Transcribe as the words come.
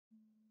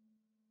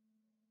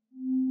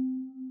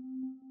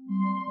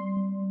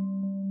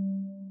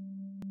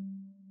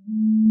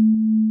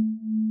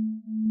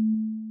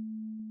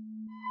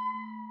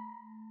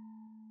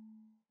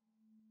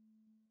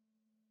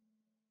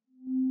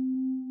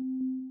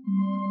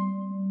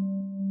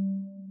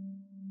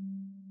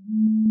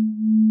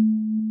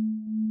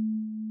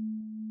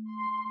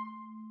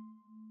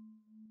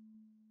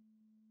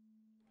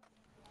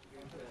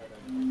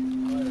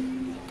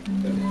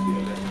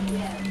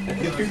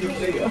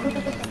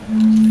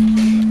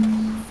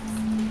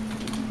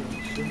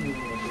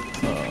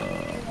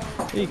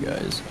Hey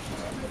guys.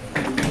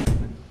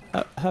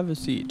 Have a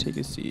seat. Take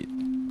a seat.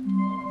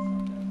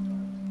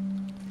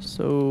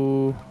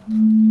 So,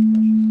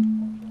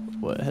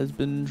 what has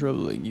been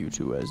troubling you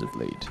two as of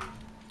late?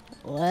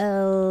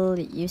 Well,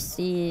 you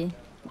see,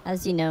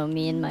 as you know,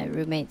 me and my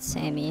roommate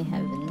Sammy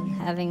have been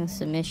having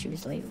some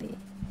issues lately.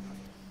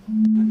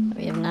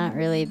 We have not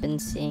really been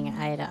seeing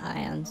eye to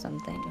eye on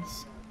some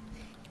things.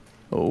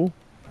 Oh?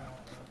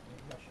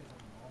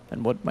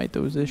 And what might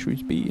those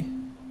issues be?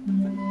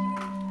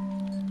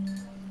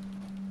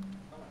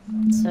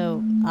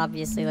 So,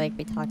 obviously, like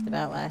we talked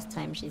about last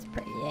time, she's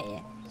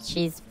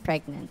she's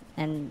pregnant,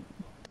 and...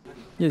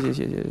 Yes.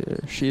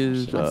 She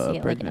is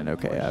pregnant,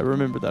 okay. I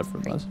remember that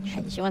from last.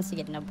 She wants to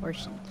get an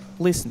abortion.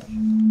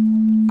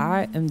 Listen,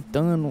 I am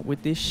done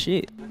with this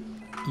shit.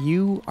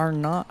 You are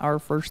not our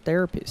first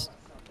therapist.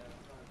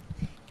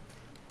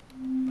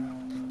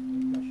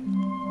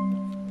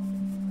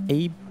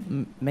 Abe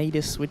made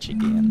us switch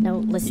again. No,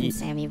 listen,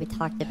 Sammy, we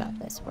talked about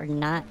this. We're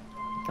not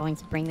going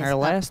to bring this Our up.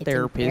 last It's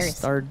therapist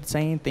started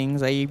saying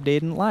things Abe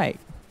didn't like,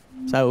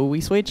 so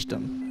we switched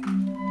them.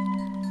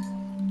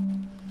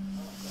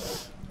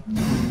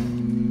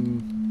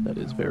 That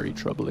is very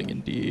troubling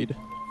indeed.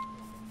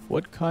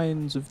 What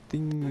kinds of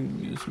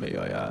things, may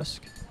I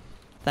ask?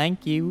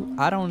 Thank you.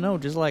 I don't know,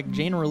 just like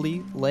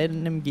generally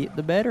letting him get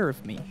the better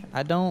of me.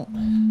 I don't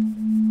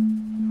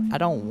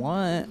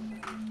want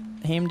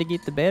him to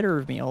get the better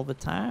of me all the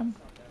time.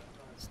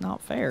 It's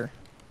not fair.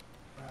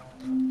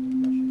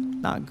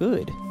 Not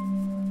good.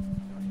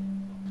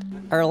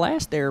 Our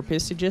last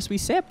therapist suggests we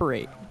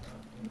separate.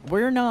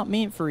 We're not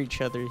meant for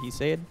each other, he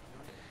said.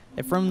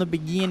 And from the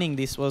beginning,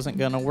 this wasn't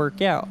gonna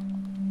work out.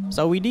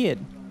 So we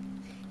did.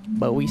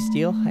 But we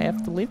still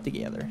have to live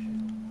together.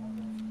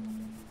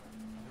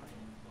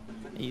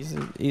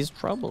 He's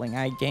troubling.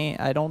 I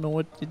don't know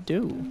what to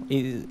do.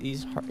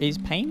 He's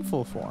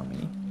painful for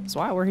me. That's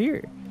why we're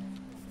here.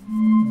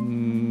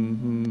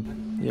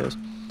 Yes.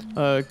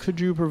 Could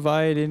you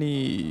provide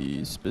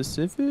any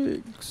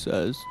specifics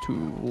as to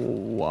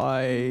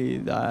why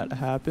that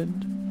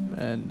happened?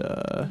 And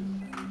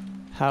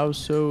how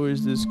so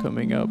is this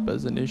coming up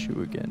as an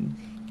issue again?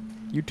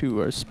 You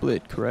two are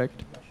split,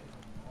 correct?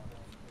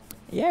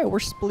 Yeah, we're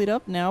split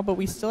up now, but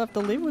we still have to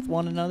live with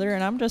one another,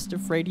 and I'm just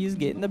afraid he's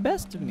getting the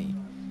best of me.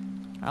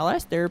 Our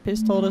last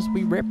therapist told us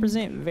we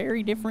represent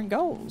very different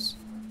goals.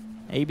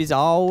 Abe is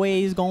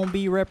always going to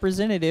be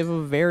representative of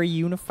a very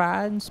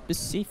unified and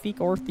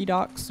specific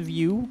orthodox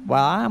view,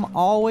 while I'm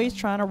always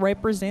trying to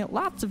represent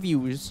lots of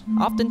views.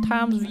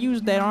 Oftentimes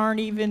views that aren't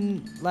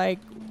even, like,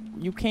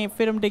 you can't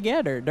fit them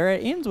together. They're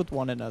at ends with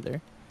one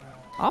another.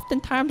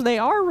 Oftentimes they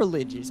are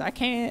religious. I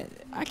can't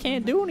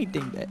do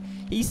anything that.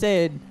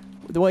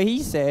 What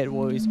he said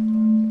was,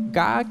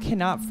 God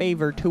cannot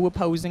favor two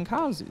opposing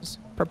causes.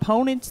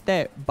 Proponents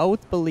that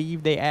both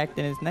believe they act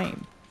in his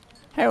name.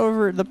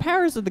 However, the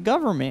powers of the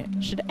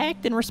government should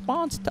act in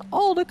response to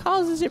all the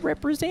causes it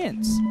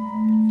represents.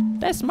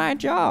 That's my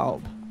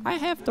job. I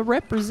have to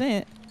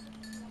represent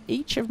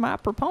each of my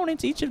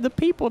proponents, each of the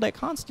people that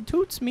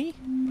constitutes me.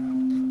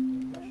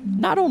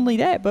 Not only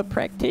that, but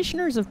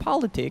practitioners of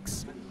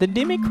politics, the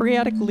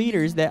democratic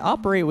leaders that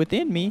operate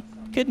within me,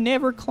 could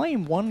never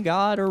claim one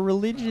god or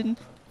religion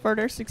for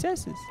their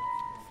successes.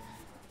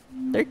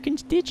 Their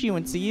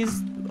constituency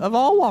is of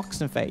all walks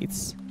and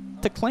faiths.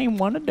 To claim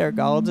one of their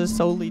gods as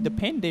solely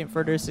dependent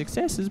for their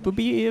successes would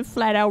be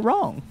flat out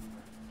wrong.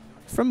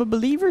 From a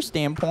believer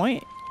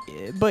standpoint,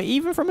 but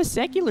even from a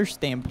secular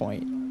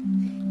standpoint,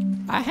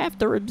 I have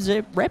to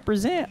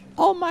represent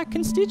all my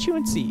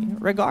constituency,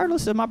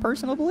 regardless of my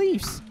personal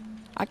beliefs.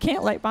 I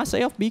can't let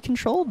myself be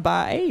controlled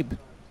by Abe.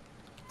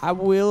 I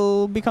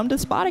will become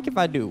despotic if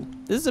I do.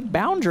 This is a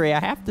boundary I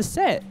have to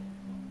set.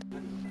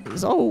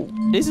 So,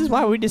 this is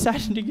why we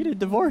decided to get a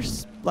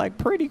divorce, like,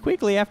 pretty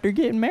quickly after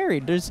getting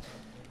married.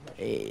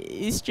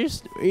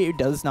 It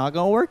does not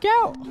gonna work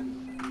out.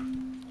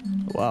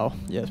 Wow,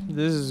 yes,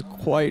 this is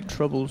quite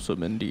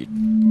troublesome indeed.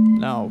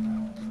 Now,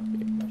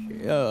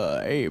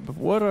 Abe,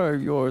 what are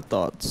your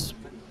thoughts?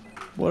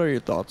 What are your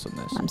thoughts on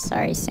this? I'm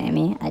sorry,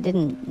 Sammy. I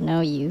didn't know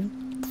you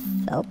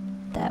felt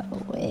that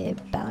way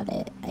about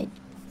it. I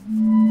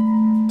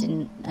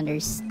didn't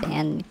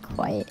understand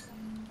quite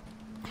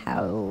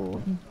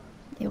how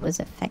it was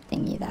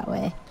affecting you that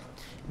way.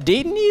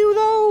 Didn't you,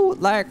 though?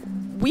 Like,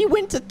 we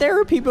went to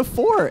therapy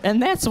before,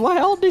 and that's why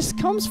all this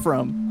comes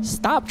from.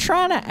 Stop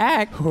trying to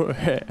act.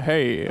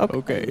 Hey,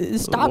 okay.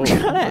 Stop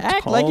trying to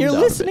act like you're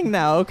listening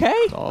now,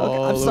 okay?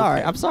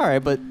 I'm sorry,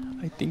 but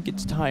I think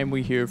it's time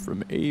we hear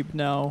from Abe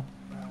now.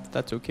 If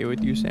that's okay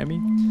with you, Sammy?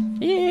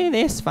 Yeah,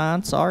 that's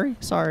fine. Sorry.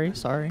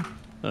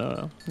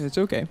 No, it's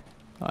okay.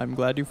 I'm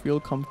glad you feel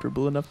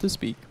comfortable enough to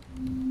speak.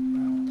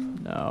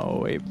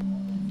 Now, Abe,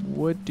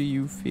 what do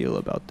you feel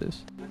about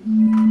this?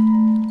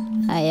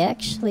 I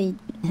actually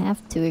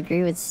have to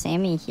agree with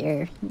Sammy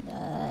here.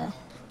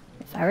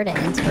 If I were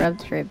to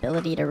interrupt her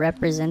ability to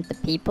represent the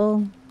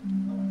people,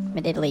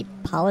 admittedly,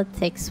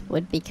 politics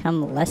would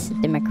become less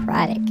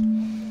democratic.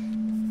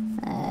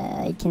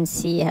 I can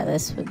see how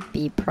this would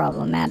be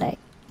problematic.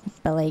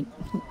 But, like,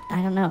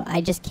 I don't know.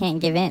 I just can't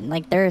give in.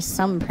 Like, there are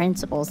some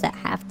principles that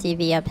have to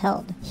be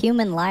upheld.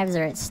 Human lives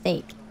are at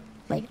stake.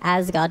 Like,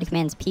 as God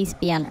commands, peace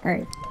be on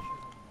earth.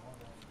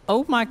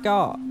 Oh my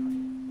god.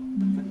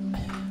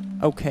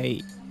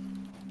 Okay.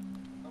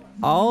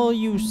 All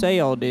you say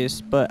all this,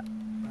 but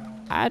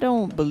I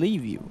don't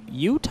believe you.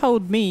 You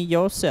told me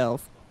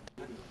yourself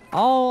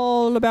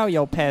all about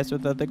your past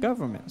with other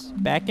governments.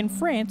 Back in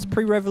France,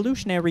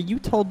 pre-revolutionary, you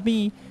told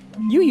me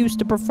you used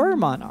to prefer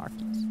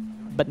monarchies.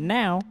 But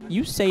now,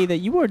 you say that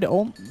you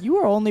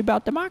are only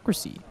about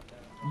democracy.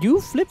 You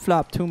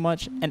flip-flop too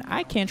much, and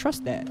I can't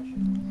trust that.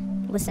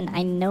 Listen,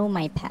 I know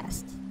my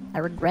past. I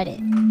regret it.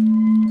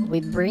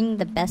 We bring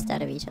the best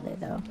out of each other,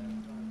 though.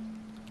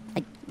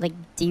 Like,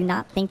 do you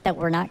not think that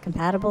we're not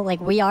compatible? Like,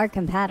 we are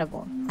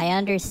compatible. I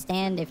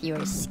understand if you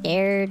are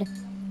scared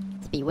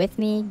to be with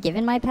me,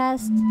 given my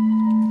past.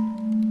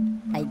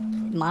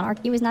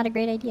 Monarchy was not a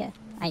great idea.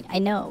 I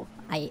know.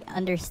 I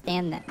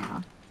understand that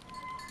now.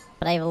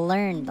 But I've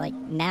learned, like,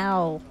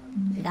 now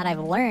that I've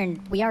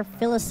learned, we are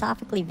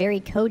philosophically very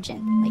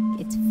cogent.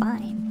 Like, it's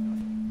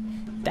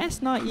fine.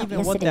 That's not even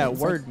Yes, what it that is.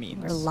 word Like,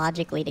 means. we're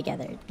logically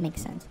together. It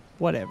makes sense.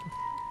 Whatever.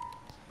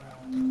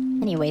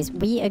 Anyways,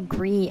 we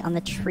agree on the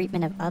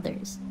treatment of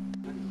others.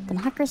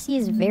 Democracy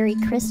is very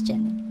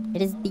Christian.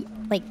 It is the,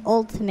 like,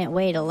 ultimate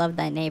way to love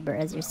thy neighbor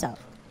as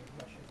yourself.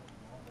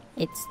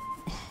 It's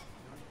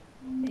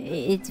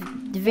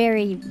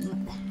very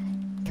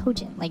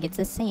cogent. Like, it's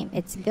the same.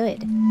 It's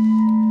good.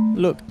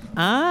 Look,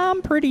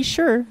 I'm pretty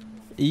sure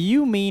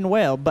you mean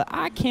well, but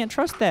I can't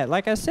trust that.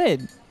 Like I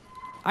said,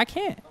 I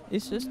can't.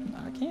 It's just,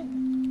 I can't.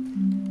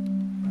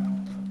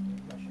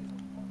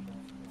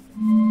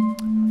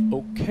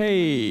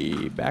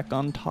 Okay, back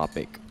on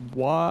topic.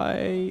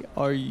 Why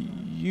are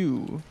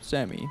you,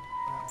 Sammy,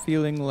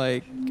 feeling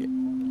like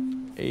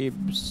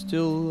Abe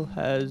still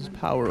has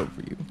power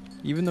over you,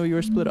 even though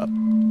you're split up?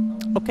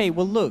 Okay,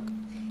 well look,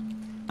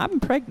 I'm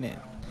pregnant.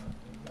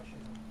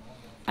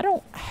 I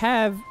don't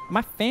have,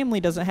 my family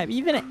doesn't have,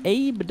 even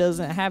Abe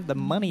doesn't have the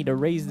money to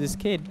raise this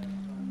kid.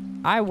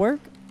 I work,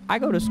 I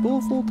go to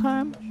school full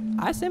time.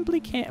 I simply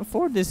can't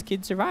afford this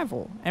kid's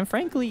survival. And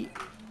frankly,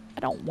 I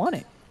don't want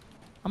it.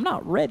 I'm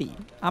not ready.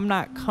 I'm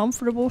not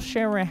comfortable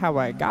sharing how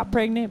I got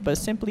pregnant, but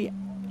simply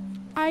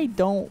I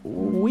don't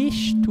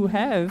wish to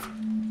have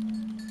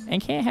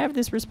and can't have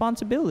this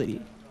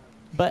responsibility.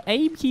 But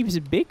Abe keeps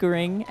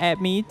bickering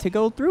at me to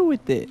go through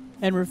with it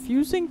and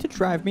refusing to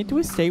drive me to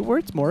a state where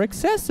it's more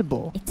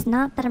accessible. It's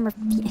not that I'm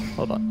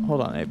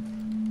Hold on,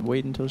 Abe.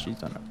 Wait until she's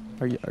done.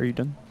 Are you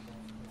done?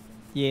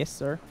 Yes,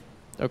 sir.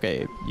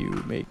 Okay, Abe, you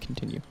may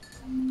continue.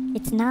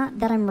 It's not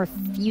that I'm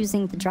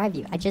refusing to drive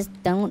you. I just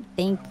don't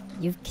think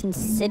you've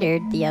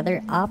considered the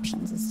other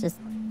options. It's just,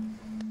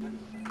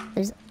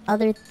 there's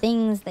other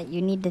things that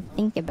you need to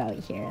think about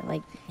here.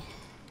 Like,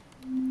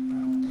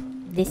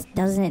 this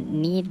doesn't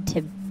need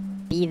to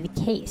be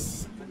the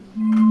case.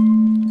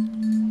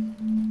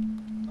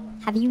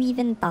 Have you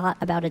even thought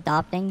about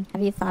adopting?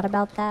 Have you thought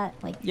about that?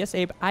 Like, Yes,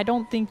 Abe, I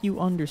don't think you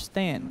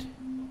understand.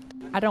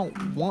 I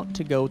don't want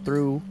to go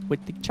through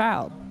with the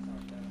child.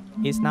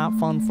 It's not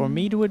fun for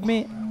me to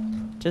admit.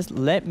 Just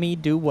let me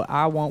do what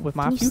I want with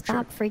my can you future.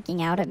 stop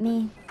freaking out at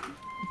me?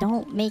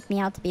 Don't make me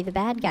out to be the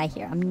bad guy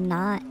here. I'm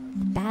not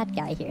the bad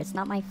guy here. It's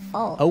not my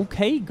fault.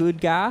 Okay, good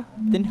guy.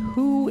 Then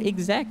who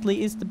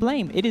exactly is to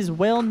blame? It is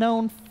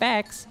well-known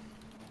facts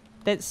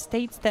that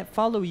states that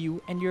follow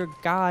you and your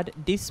God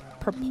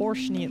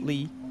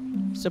disproportionately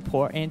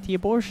support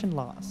anti-abortion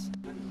laws.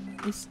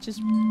 It's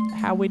just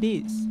how it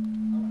is.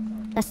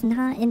 That's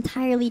not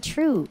entirely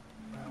true.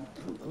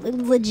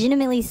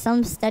 Legitimately,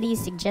 some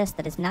studies suggest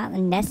that it's not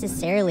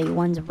necessarily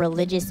one's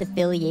religious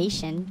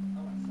affiliation.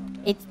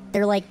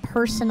 They're like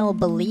personal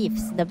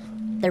beliefs.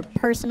 Their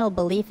personal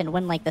belief in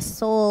when, like, the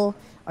soul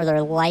or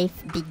their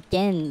life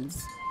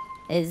begins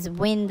is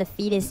when the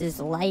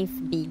fetus's life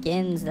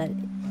begins. That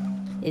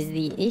is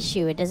the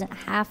issue. It doesn't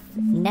have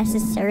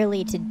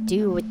necessarily to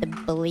do with the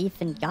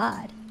belief in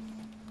God.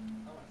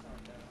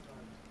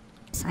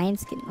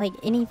 Science can, like,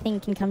 anything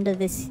can come to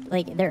this,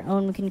 like, their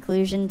own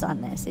conclusions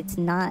on this. It's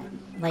not,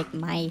 like,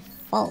 my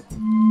fault.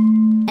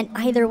 And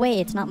either way,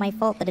 it's not my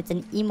fault that it's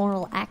an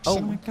immoral action.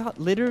 Oh my God,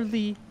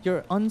 literally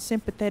your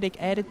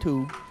unsympathetic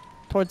attitude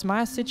towards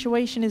my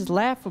situation is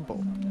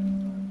laughable.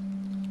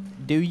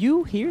 Do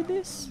you hear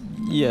this?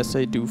 Yes,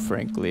 I do,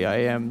 frankly. I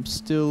am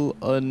still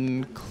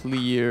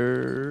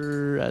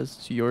unclear as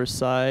to your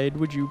side.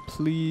 Would you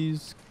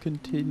please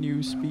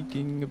continue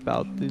speaking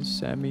about this,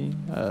 Sammy?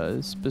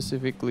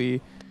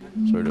 Specifically,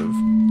 sort of,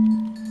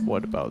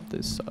 what about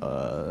this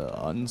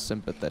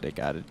unsympathetic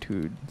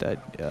attitude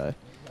that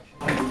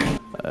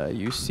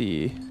you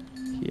see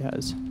he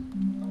has?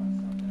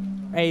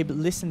 Abe,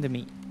 listen to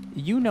me.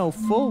 You know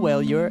full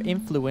well your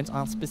influence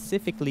on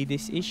specifically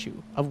this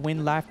issue of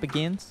when life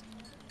begins.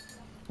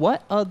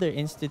 What other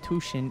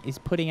institution is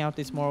putting out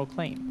this moral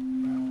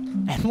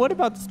claim? And what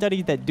about the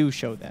studies that do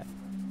show that?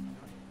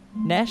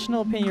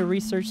 National Opinion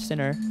Research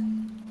Center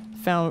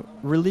found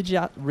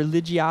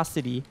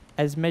religiosity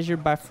as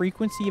measured by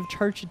frequency of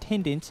church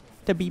attendance,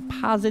 to be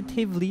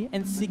positively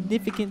and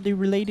significantly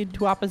related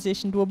to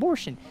opposition to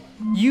abortion.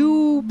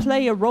 You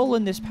play a role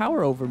in this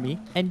power over me,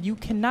 and you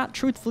cannot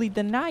truthfully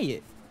deny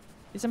it.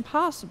 It's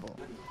impossible.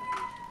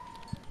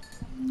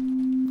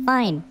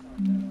 Fine.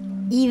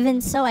 Even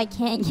so, I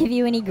can't give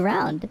you any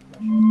ground.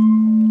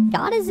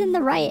 God is in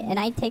the right, and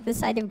I take the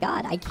side of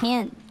God. I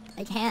can't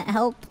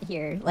help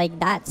here. Like,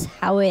 that's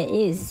how it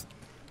is.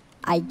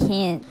 I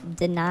can't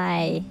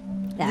deny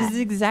that. This is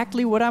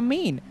exactly what I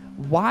mean.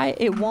 Why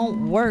it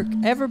won't work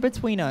ever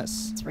between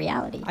us. It's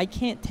reality. I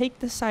can't take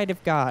the side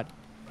of God.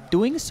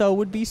 Doing so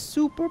would be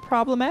super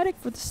problematic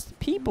for the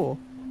people.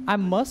 I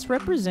must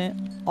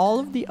represent all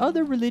of the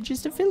other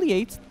religious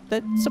affiliates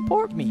that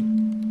support me,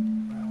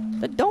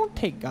 that don't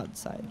take God's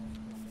side.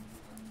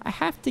 I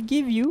have to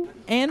give you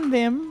and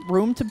them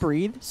room to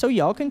breathe so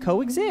y'all can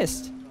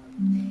coexist.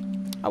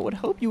 I would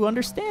hope you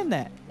understand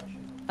that,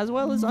 as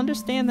well as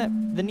understand that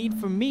the need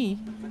for me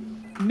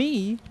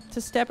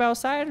to step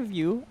outside of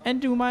you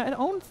and do my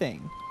own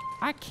thing.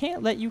 I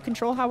can't let you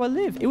control how I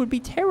live. It would be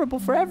terrible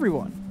for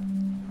everyone.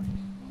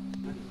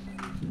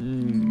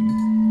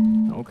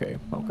 Okay.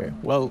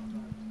 Well,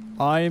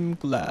 I'm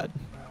glad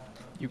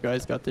you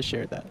guys got to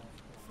share that.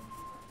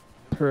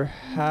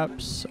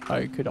 Perhaps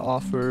I could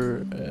offer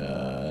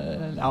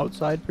an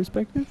outside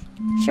perspective?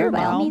 Sure,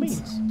 by all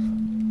means.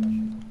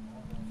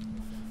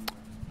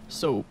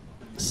 So,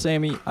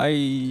 Sammy,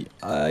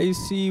 I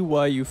see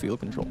why you feel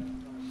control.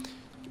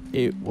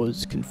 It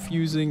was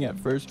confusing at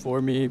first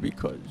for me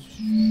because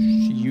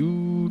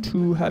you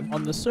two have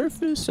on the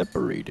surface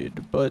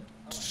separated, but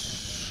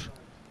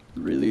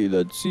really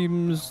that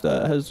seems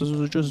that has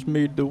just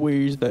made the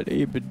ways that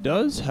Abe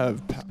does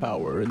have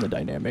power in the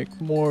dynamic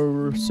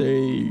more,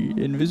 say,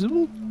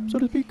 invisible, so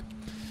to speak.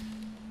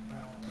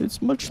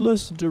 It's much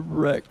less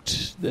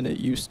direct than it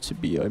used to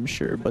be, I'm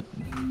sure, but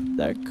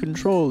that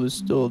control is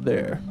still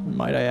there.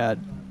 Might I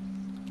add,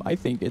 I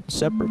think it's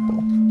separable.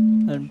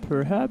 And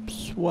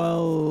perhaps,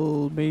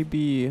 while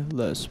maybe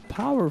less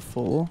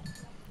powerful,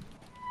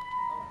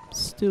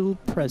 still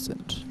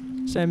present.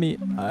 Sammy,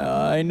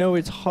 I know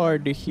it's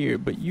hard to hear,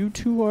 but you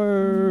two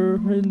are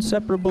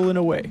inseparable in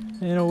a way.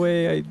 In a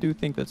way, I do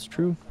think that's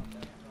true.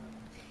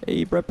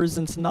 Abe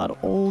represents not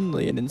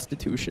only an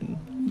institution,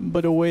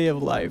 but a way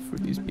of life for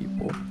these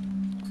people.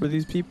 For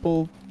these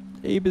people,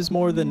 Abe is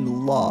more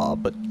than law,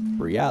 but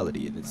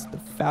reality. It is the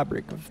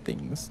fabric of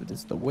things. It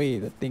is the way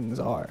that things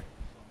are.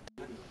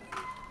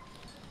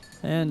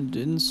 And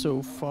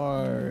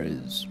insofar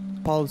as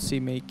policy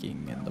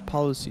making and the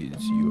policies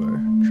you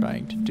are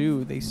trying to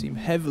do, they seem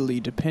heavily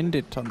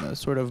dependent on the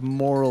sort of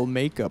moral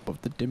makeup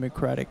of the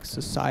democratic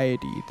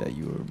society that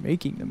you are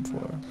making them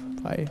for,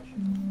 if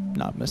I'm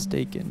not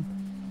mistaken.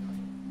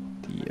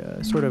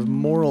 The sort of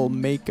moral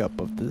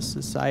makeup of the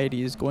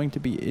society is going to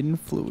be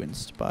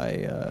influenced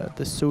by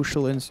the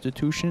social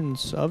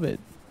institutions of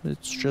it.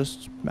 It's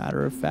just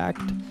matter of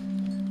fact.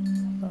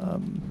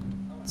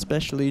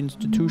 Especially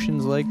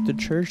institutions like the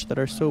church that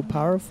are so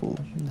powerful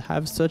and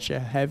have such a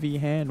heavy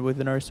hand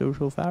within our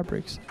social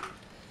fabrics.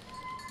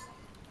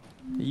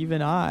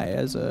 Even I,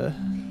 as a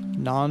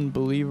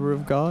non-believer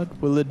of God,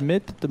 will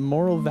admit that the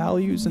moral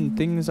values and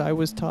things I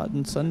was taught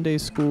in Sunday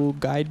school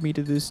guide me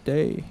to this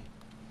day.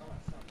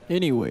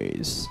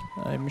 Anyways,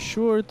 I'm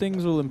sure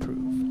things will improve.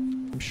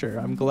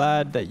 I'm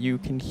glad that you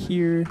can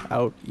hear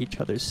out each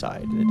other's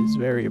side. It is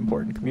very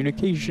important.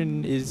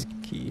 Communication is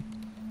key.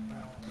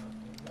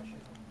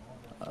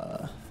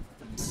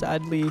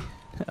 Sadly,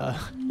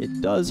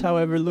 it does,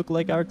 however, look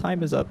like our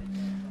time is up.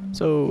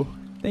 So,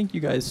 thank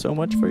you guys so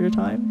much for your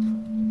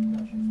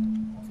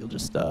time. You'll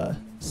just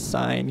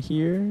sign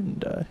here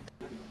and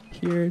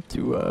here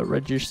to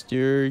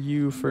register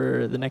you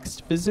for the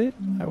next visit.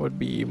 I would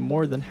be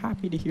more than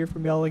happy to hear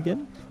from y'all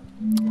again.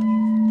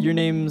 Your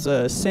name's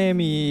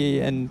Sammy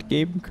and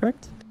Gabe,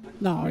 correct?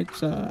 No,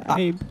 it's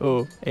Abe.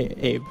 Oh,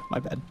 Abe, my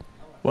bad.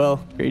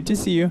 Well, great to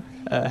see you.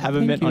 Have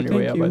a mint on your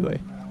way out, by the way.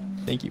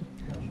 Thank you.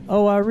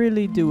 Oh, I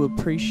really do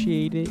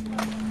appreciate it.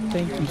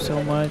 Thank you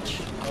so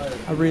much.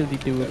 I really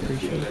do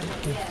appreciate it.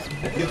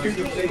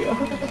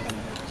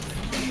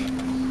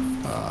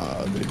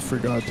 They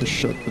forgot to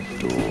shut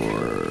the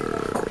door.